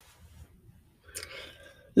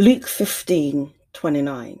Luke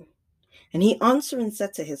 15:29. And he answered and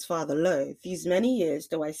said to his father, Lo, these many years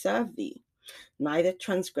do I serve thee, neither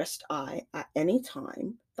transgressed I at any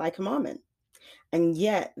time thy commandment. And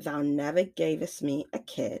yet thou never gavest me a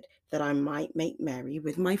kid that I might make merry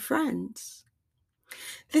with my friends.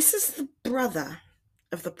 This is the brother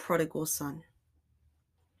of the prodigal son.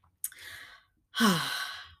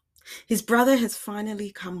 His brother has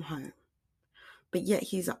finally come home, but yet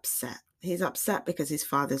he's upset. He's upset because his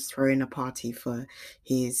father's throwing a party for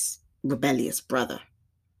his rebellious brother.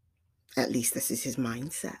 At least this is his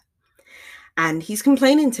mindset. And he's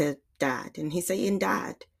complaining to dad and he's saying,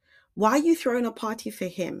 Dad, why are you throwing a party for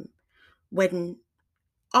him when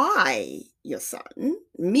I, your son,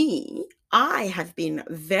 me, I have been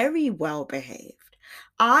very well behaved.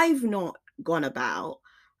 I've not gone about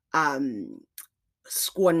um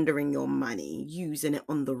squandering your money, using it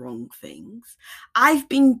on the wrong things. I've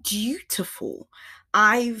been dutiful.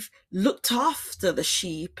 I've looked after the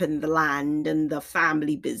sheep and the land and the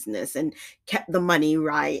family business and kept the money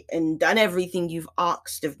right and done everything you've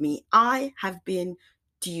asked of me. I have been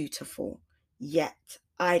dutiful, yet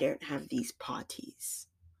I don't have these parties.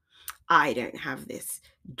 I don't have this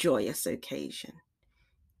joyous occasion.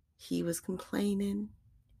 He was complaining.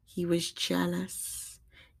 He was jealous.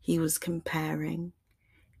 He was comparing.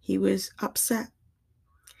 He was upset.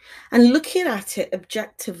 And looking at it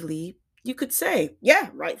objectively, you could say, yeah,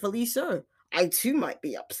 rightfully so. I too might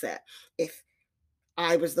be upset if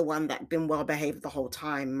I was the one that been well behaved the whole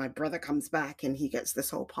time. My brother comes back and he gets this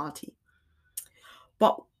whole party.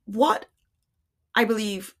 But what I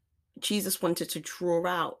believe Jesus wanted to draw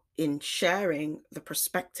out in sharing the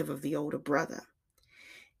perspective of the older brother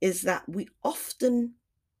is that we often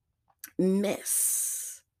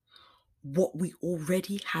miss what we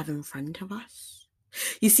already have in front of us.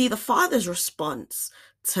 You see, the father's response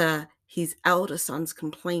to his elder son's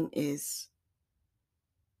complaint is,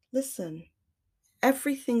 listen,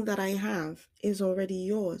 everything that I have is already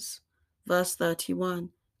yours. Verse 31,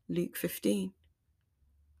 Luke 15.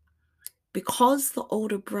 Because the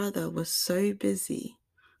older brother was so busy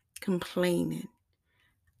complaining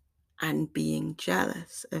and being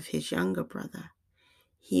jealous of his younger brother,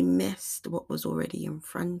 he missed what was already in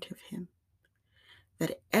front of him.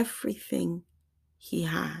 That everything he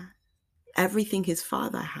had, everything his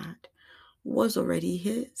father had, was already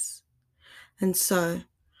his. And so,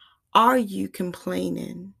 are you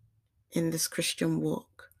complaining in this Christian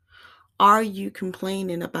walk? Are you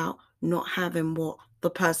complaining about not having what the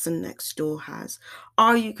person next door has?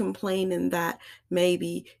 Are you complaining that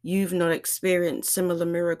maybe you've not experienced similar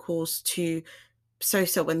miracles to so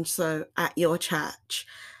and so at your church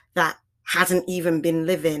that hasn't even been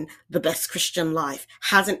living the best Christian life,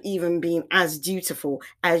 hasn't even been as dutiful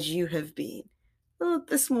as you have been? Well,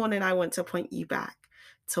 this morning I want to point you back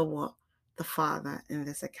to what the father in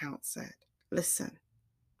this account said. Listen,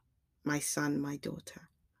 my son, my daughter,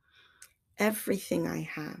 everything I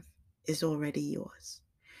have is already yours.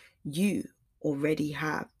 You already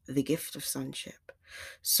have the gift of sonship.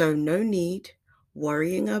 So no need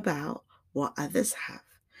worrying about what others have.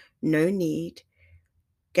 No need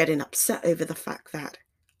getting upset over the fact that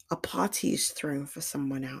a party is thrown for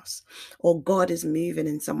someone else or God is moving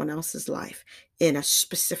in someone else's life in a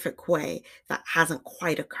specific way that hasn't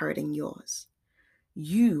quite occurred in yours.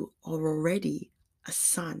 You are already a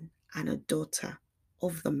son and a daughter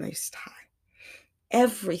of the Most High.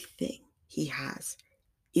 Everything he has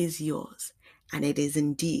is yours, and it is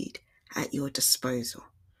indeed at your disposal.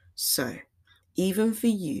 So, even for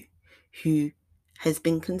you who has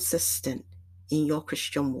been consistent in your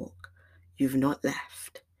Christian walk, you've not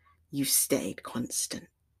left, you've stayed constant.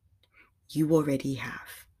 You already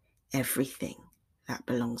have everything that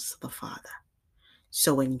belongs to the Father.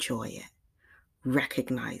 So enjoy it,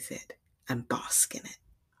 recognize it, and bask in it.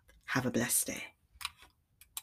 Have a blessed day.